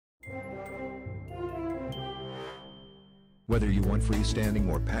Whether you want freestanding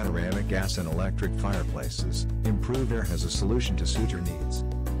or panoramic gas and electric fireplaces, Improve Air has a solution to suit your needs.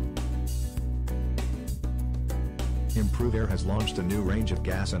 Improve Air has launched a new range of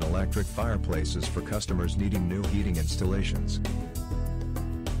gas and electric fireplaces for customers needing new heating installations.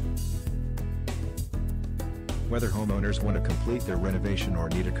 Whether homeowners want to complete their renovation or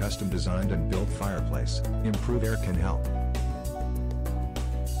need a custom designed and built fireplace, Improve Air can help.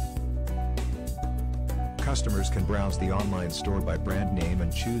 Customers can browse the online store by brand name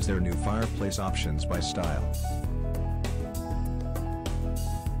and choose their new fireplace options by style.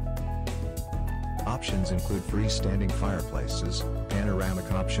 Options include freestanding fireplaces, panoramic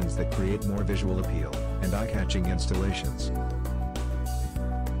options that create more visual appeal, and eye-catching installations.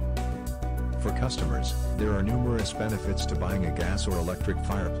 For customers, there are numerous benefits to buying a gas or electric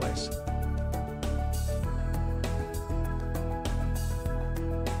fireplace.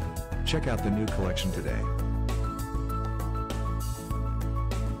 Check out the new collection today.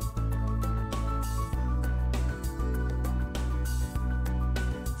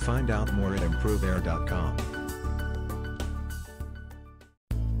 Find out more at improveair.com.